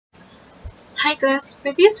Hi class,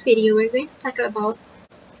 for this video, we're going to talk about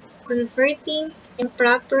converting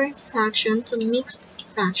improper fraction to mixed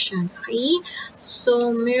fraction. Okay?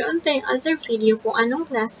 So, meron tayong other video kung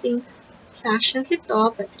anong klaseng fractions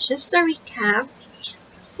ito, but just to recap,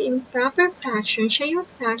 si improper fraction, siya yung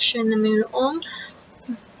fraction na mayroong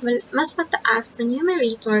mas mataas na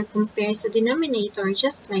numerator compare sa denominator,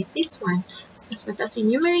 just like this one. Mas mataas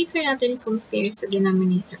yung numerator natin compare sa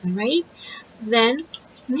denominator, alright? Then,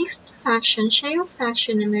 mixed fraction, siya yung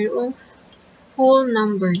fraction na mayroong whole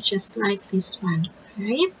number, just like this one,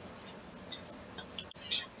 right?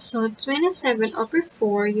 So, 27 over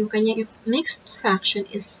 4, yung kanyang mixed fraction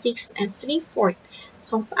is 6 and 3/4.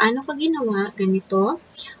 So, paano ko ginawa? Ganito.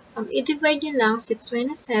 I-divide nyo lang si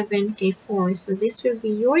 27 kay 4. So, this will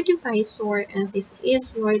be your divisor and this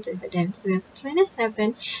is your dividend. So, we have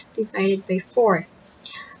 27 divided by 4.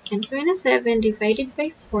 And 27 divided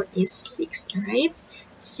by 4 is 6, alright?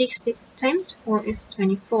 60 times 4 is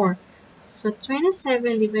 24. So 27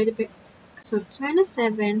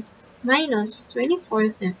 minus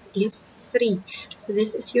 24, that is 3. So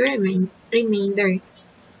this is your remainder.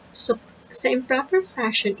 So sa improper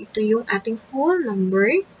fraction, ito yung ating whole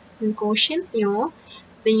number, yung quotient nyo,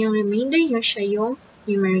 then yung remainder nyo siya yung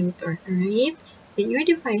numerator, alright? Then your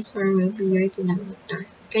divisor will be your denominator.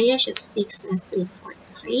 Kaya siya 6 and 3/4,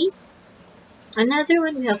 okay? Another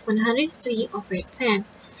one, we have 103 over 10.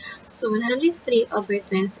 So 103 over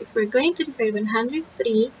 10. So if we're going to divide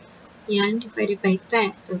 103, yan, divided by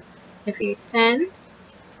 10. So if you 10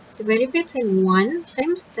 divided by 10, 1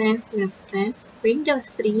 times 10, we have 10. Bring down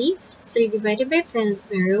 3. 3 divided by 10,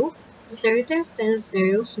 0. 0 times 10,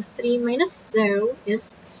 0. So 3 minus 0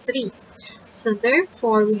 is 3. So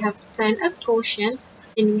therefore, we have 10 as quotient.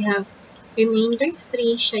 And we have remainder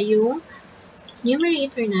 3, siya yung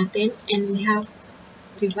numerator natin. And we have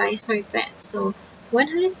divisor 10. So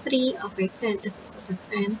 103 over 10 is equal to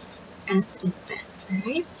 10 and 3/10.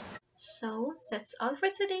 Alright? So that's all for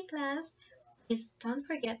today, class. Please don't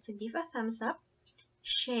forget to give a thumbs up,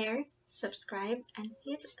 share, subscribe, and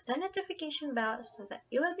hit the notification bell so that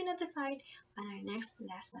you will be notified on our next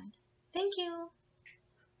lesson. Thank you!